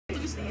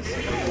use these.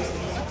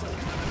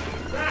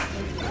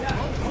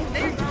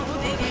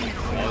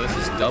 Oh, this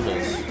is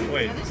doubles.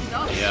 Wait. Yeah, this is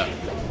doubles. Yeah.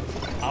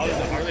 How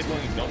are they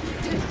playing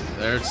doubles?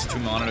 There's 2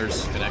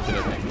 monitors connected,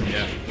 I think.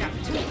 Yeah. Yeah.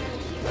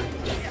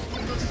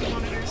 Those 2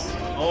 monitors.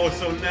 Oh,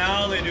 so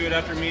now they do it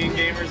after me and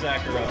Gamer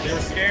Zach are up. They were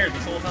scared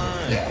this whole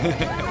time. We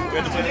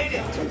had to play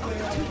it.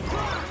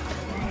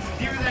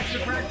 He was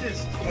extra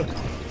practice.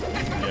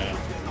 Yeah.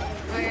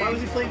 Okay. Why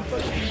was he playing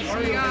football? So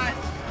we got...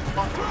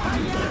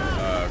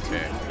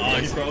 Okay. Oh,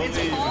 he's probably It's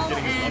getting Paul his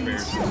and-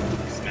 upbears.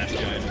 Smash guy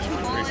and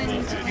Paul racing and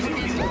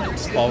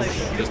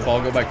off. Does Paul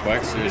go by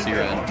Qwexe or is he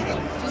red?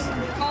 Just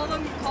call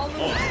them. Oh,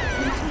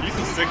 he's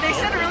a sick They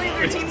said earlier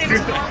their team name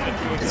was Normal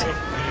Killed.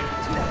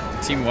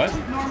 Team what?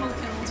 Normal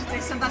Killed. They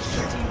said that's what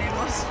their team name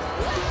was.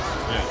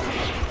 Yeah.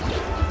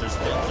 Their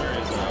sponsor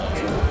is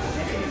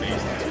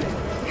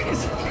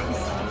Beezy.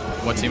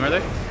 What team are they?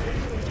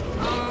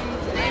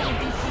 They would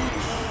be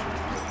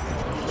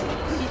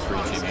Peach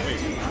Rock.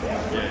 Wait.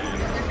 Yeah.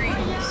 They're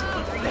green. So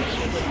green.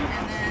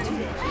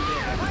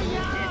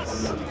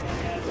 And then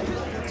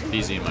it's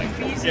Beezy and Mike.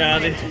 Beezy. Yeah,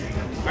 Mike.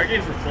 our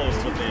games were close,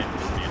 but they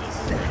just beat us.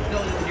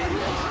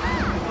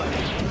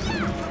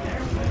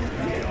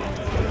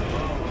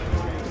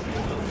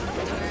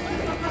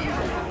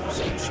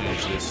 So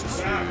change this to...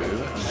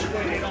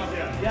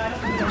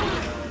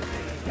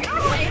 You know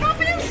who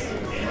Adolf is?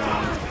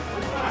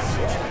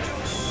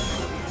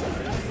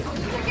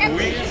 Who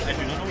he is? I do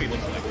not know what he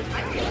looks like.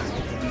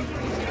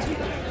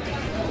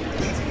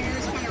 His hair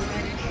is kind of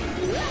reddish.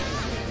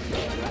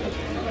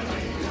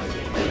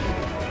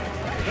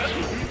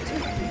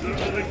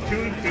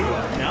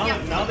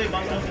 Now they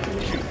bumped up to 2-2.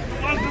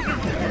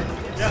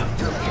 Yeah.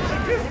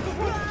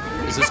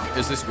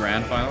 Is this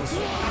grand finals? It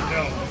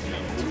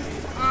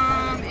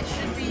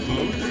should be.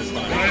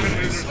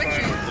 Switch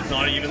it. It's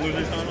not even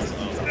losers finals? Oh.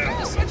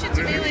 Just switch it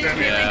to melee.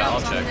 Yeah,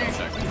 I'll check.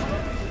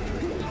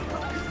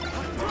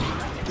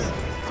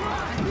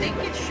 I think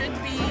it should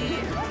be.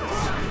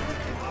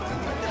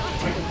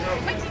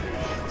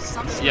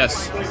 Something.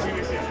 Yes.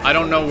 I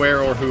don't know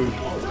where or who.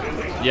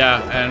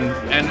 Yeah,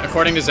 and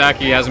according to Zach,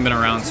 he hasn't been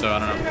around, so I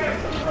don't know.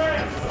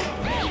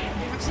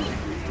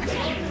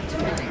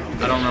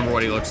 I don't remember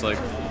what he looks like.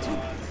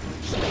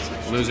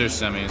 Loser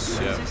semis,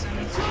 yeah.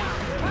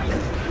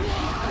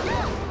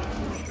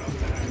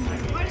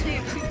 Why do they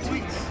have 2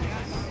 points?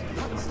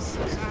 This is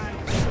so sad.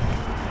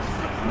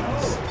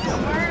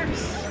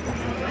 Worms.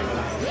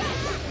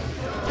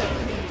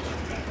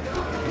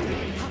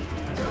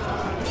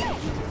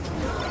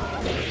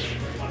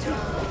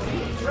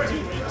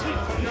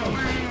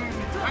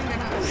 I'm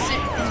gonna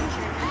sit.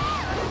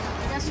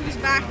 Guess who's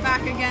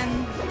back again?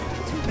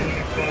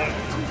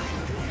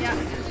 Yeah.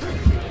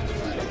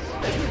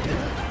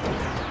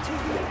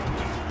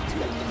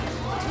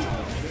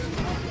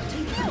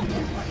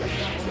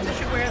 I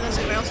should wear this,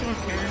 but I also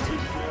don't care.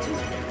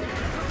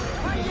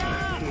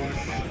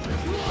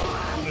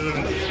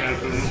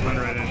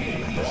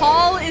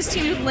 Paul is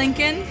teamed with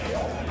Lincoln.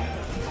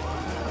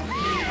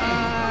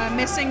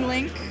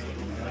 Missinglinc.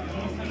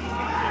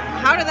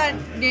 How did that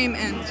game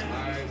end?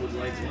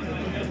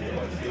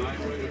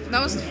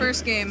 That was the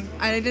first game.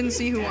 I didn't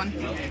see who won.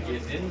 Yeah,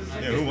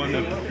 who won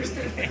that?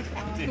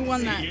 Who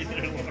won that?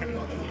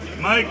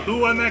 Mike, who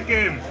won that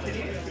game?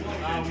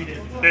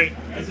 Hey.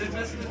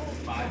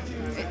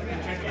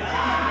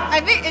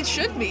 I think it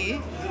should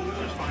be.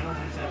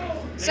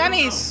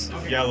 Semis.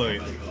 Yeah,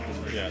 look.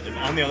 Yeah,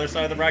 on the other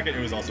side of the bracket, it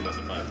was also best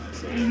of 5.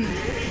 So.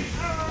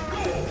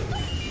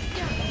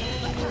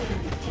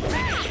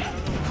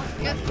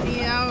 Get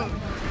me out.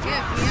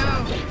 Get me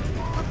out.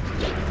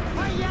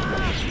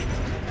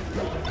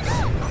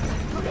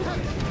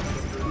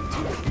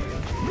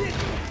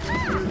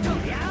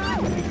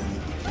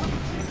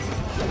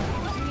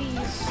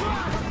 Please.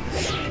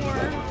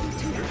 Score.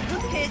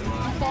 Hit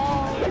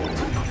ball.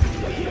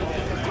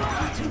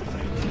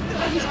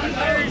 Who's on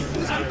third?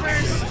 Who's on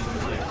first?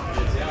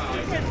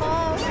 Hit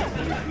ball.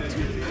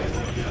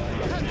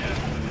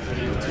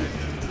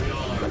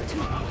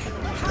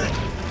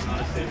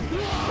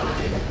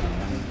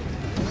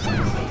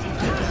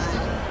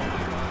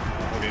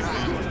 Okay, so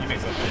you make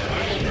something.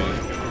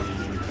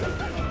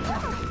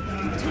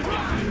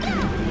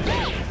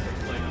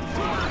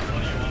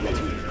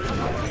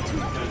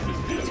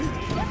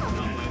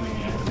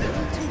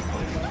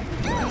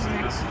 Who's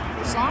next?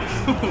 Slash?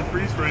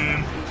 Freeze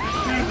frame.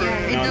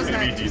 Yeah, it Now does it's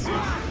gonna be that.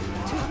 decent.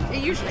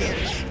 It usually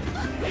is.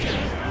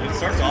 It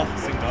starts off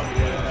synced up.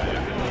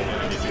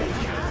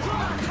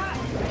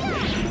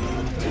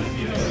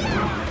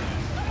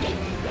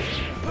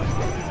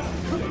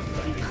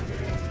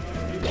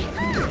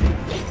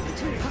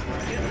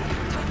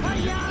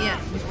 Yeah.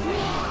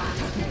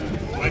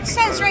 It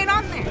says right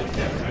on there.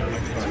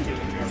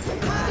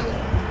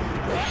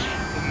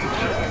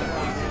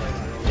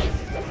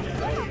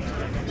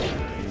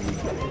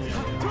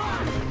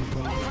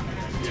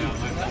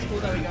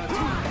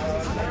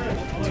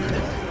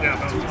 Yeah,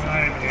 about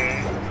time, eh?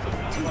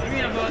 You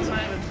mean about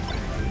time?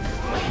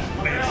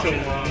 It's so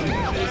long.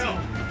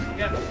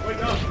 Yeah,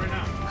 wake up right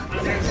now.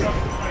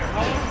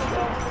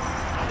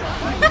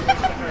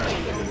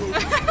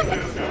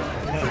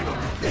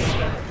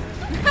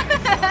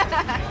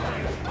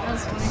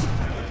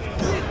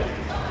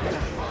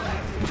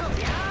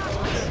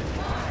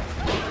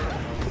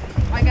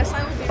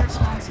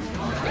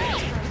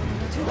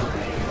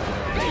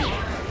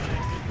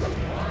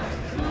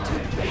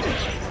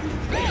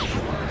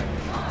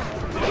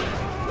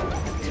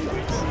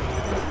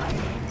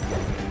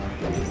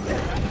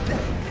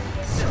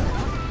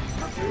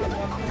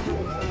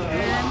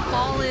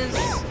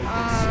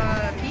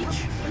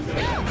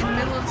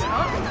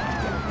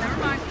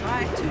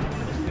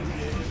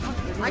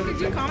 I could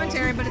do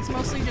commentary, but it's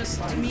mostly just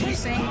me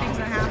saying things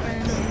that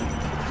happen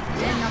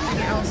and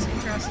nothing else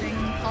interesting.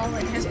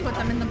 Colin has put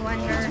them in the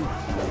blender.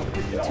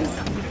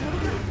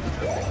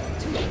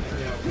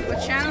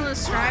 What channel is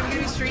Strive going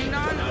to be streamed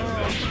on? Oh,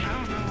 I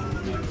don't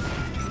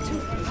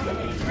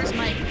know. Where's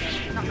Mike?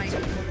 Not Mike.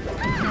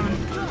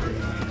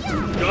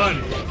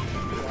 Done.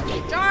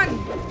 John!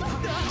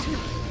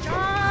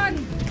 John!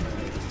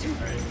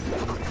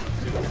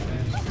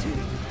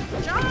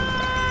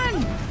 John!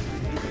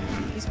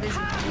 He's busy.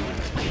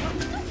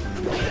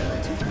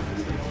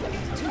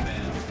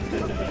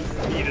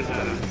 Eat his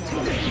ass.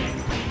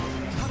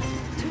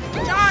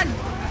 John!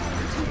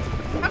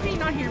 How can you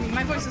not hear me?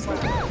 My voice is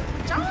loud.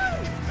 John!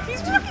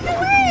 He's walking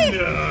away!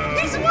 No.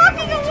 He's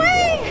walking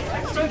away!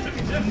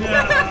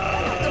 No.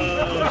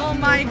 Oh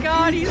my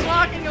god, he's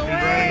walking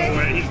away!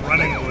 He's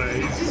running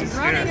away. He's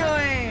Running scared.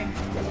 away!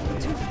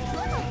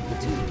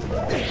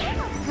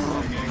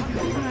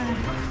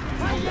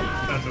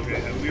 That's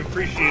okay. We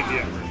appreciate the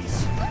effort.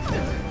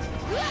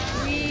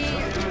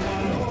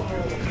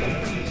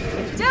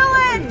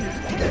 Dylan!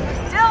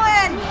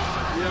 Dylan!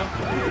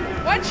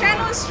 What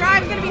channel is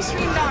Strive going to be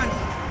streamed on?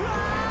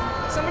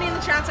 Somebody in the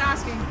chat's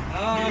asking.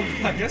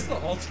 I guess the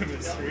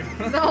ultimate stream.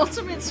 The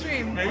ultimate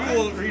stream. Maybe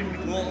we'll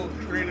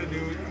create a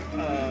new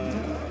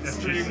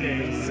stream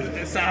name.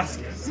 It's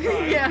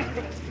Saskatchewan. Yeah.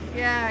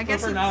 Yeah, I But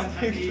guess for it's now,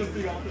 it's just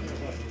the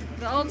ultimate.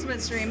 the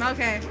ultimate stream.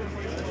 Okay.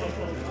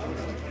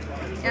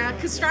 Yeah,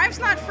 because Strive's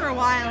not for a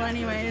while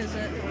anyway, is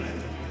it?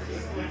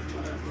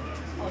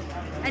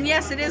 And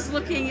yes, it is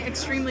looking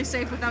extremely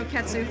safe without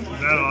Qwexe. Is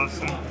that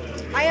awesome?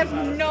 I have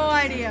no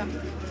idea.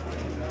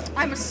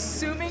 I'm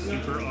assuming.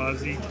 Super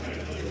Aussie.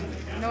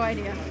 No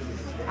idea.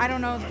 I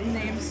don't know the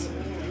names.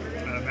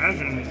 I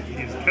imagine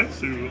he's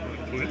Ketsu on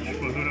Twitch,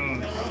 but who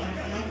knows?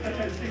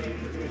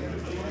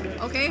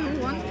 Okay, who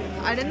won?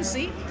 I didn't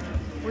see.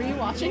 Were you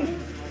watching?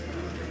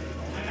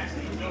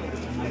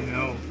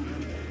 No.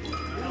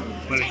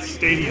 But it's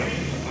Stadium.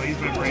 I'll use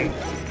my brain.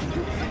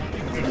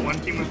 If one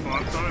team with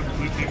Fox on it,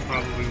 blue team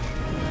probably won.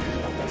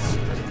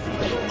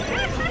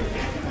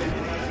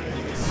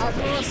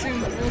 We'll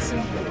assume. We'll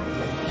assume.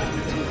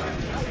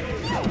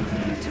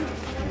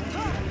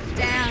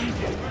 Damn.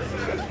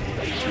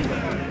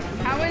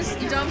 How is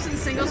dubs and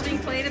singles being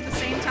played at the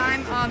same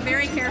time?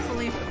 Very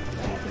carefully.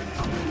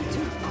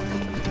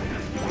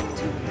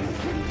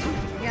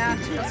 Yeah,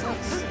 that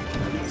sucks.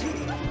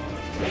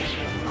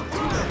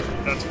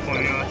 That's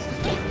funny, Austin.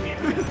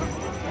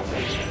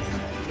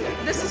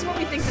 This is what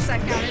we think the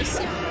set count is.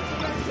 It's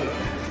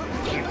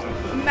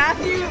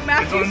Matthew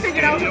on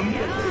figured out. Stadium,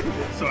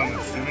 so I'm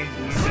assuming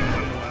blue team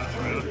won the last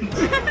round.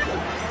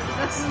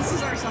 This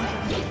is our assumption.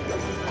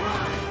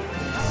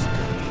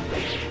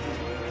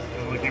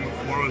 The game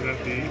before was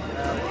FD.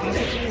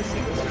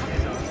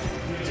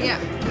 Yeah,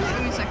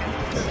 give me a second.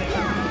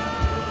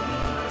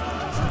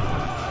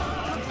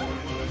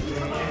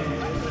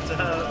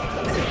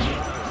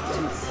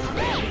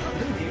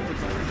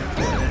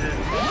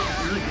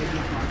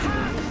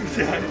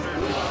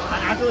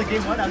 After the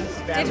game one, I was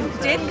just bad.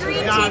 Did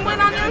green team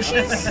win on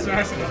Yoshi's?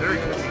 Smash is very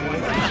good.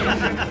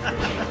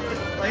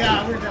 Like,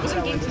 yeah, we're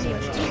definitely Game team.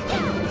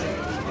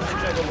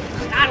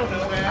 I don't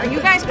know, man. Are you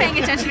guys paying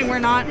attention and we're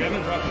not? I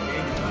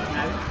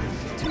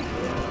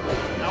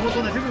was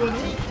on the trivia one.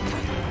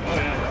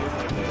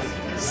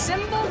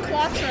 Symbol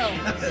Quattro.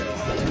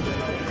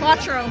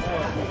 Quattro.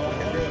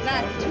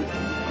 That.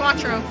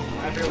 Quattro.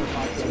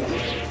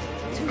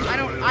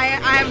 I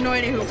have no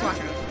idea who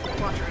Quattro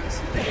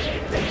is.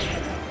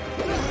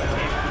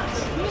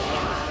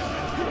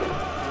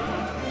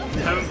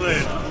 Haven't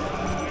played.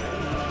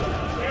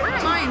 Where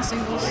am I in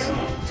singles?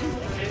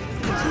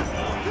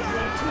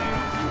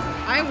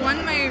 I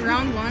won my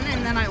round one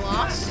and then I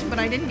lost, but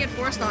I didn't get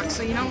 4 stocks,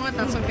 so you know what?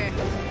 That's okay.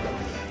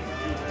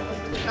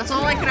 That's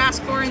all I could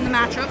ask for in the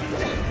matchup.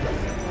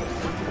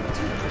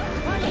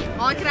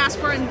 All I could ask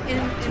for in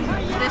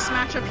this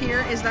matchup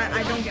here is that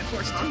I don't get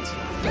 4 stocks.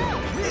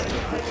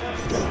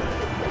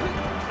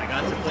 I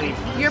got to play.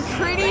 You're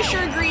pretty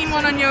sure green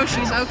won on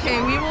Yoshi's.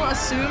 Okay, we will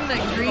assume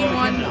that green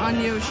won on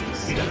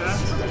Yoshi's.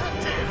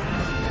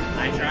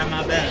 I try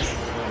my best.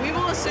 We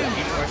will assume.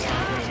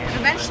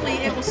 Eventually,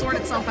 it will sort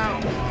itself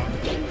out.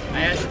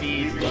 I asked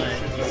Steve, but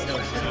he still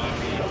shit on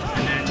me.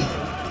 And then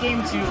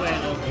game 2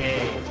 went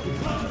okay.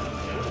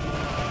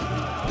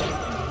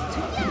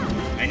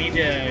 I need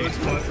to. What's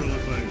Quattro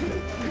look like?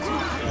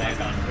 I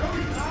got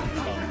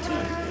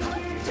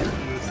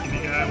The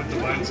skinny guy with the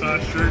wine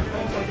sauce shirt.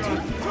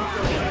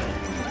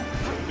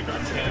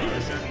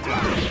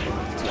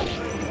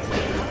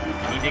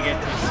 I need to get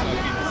this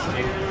fucking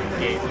stick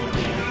gate.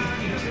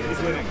 Who's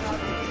winning?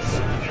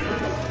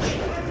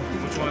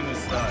 Which one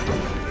is that? I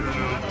don't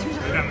know.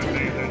 I haven't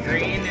paid attention.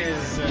 Green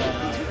is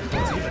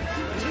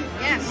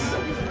Yes.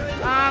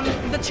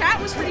 The chat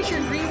was pretty sure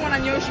green won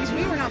on Yoshi's.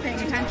 We were not paying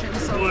attention,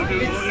 so Well, if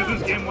it it's,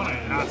 was game one, I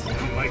asked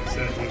and Mike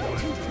said he won.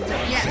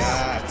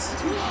 yes.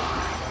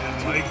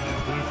 And Mike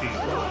is blue team.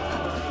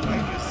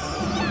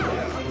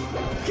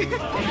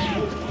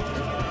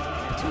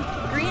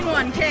 Green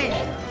one, okay.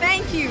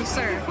 Thank Thank you,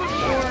 sir.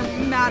 Or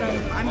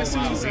madam. I'm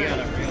assuming We sir. got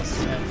a real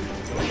set.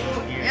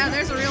 Yeah,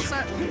 there's a real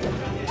set.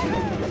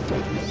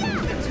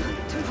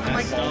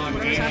 Like, Best dog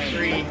whatever's game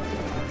happening.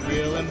 3.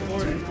 Real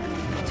important.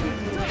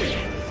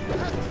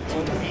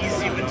 Old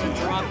Beezy with the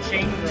drop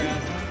chain grab.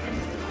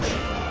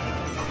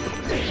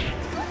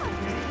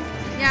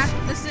 Yeah,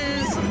 this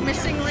is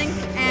Missinglinc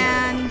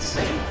and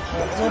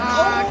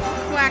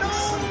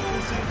Qwexe.